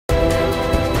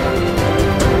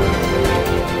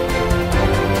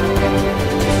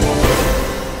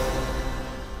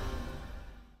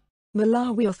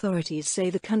Malawi authorities say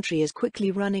the country is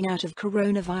quickly running out of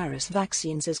coronavirus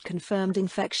vaccines as confirmed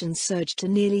infections surged to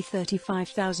nearly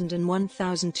 35,000 and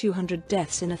 1,200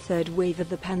 deaths in a third wave of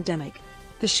the pandemic.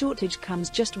 The shortage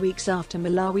comes just weeks after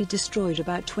Malawi destroyed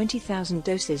about 20,000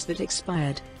 doses that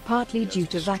expired, partly due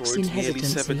to vaccine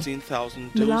hesitancy.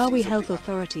 Malawi health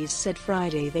authorities said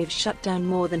Friday they've shut down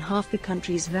more than half the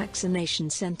country's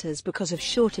vaccination centers because of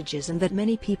shortages and that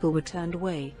many people were turned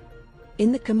away.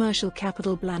 In the commercial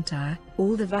capital Blantyre,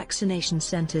 all the vaccination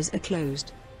centers are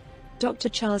closed. Dr.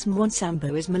 Charles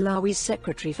Mwansambo is Malawi's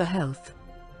Secretary for Health.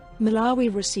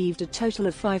 Malawi received a total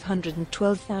of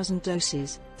 512,000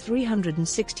 doses,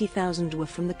 360,000 were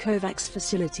from the COVAX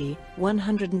facility,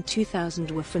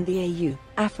 102,000 were from the AU,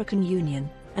 African Union,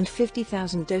 and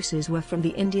 50,000 doses were from the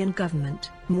Indian government,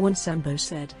 Mwansambo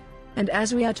said. And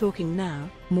as we are talking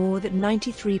now, more than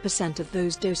 93% of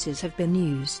those doses have been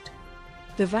used.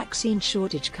 The vaccine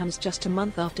shortage comes just a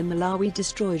month after Malawi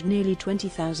destroyed nearly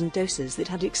 20,000 doses that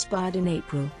had expired in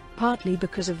April, partly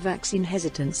because of vaccine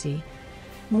hesitancy.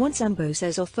 Mwansambo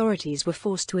says authorities were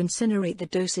forced to incinerate the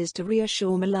doses to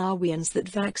reassure Malawians that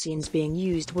vaccines being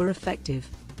used were effective.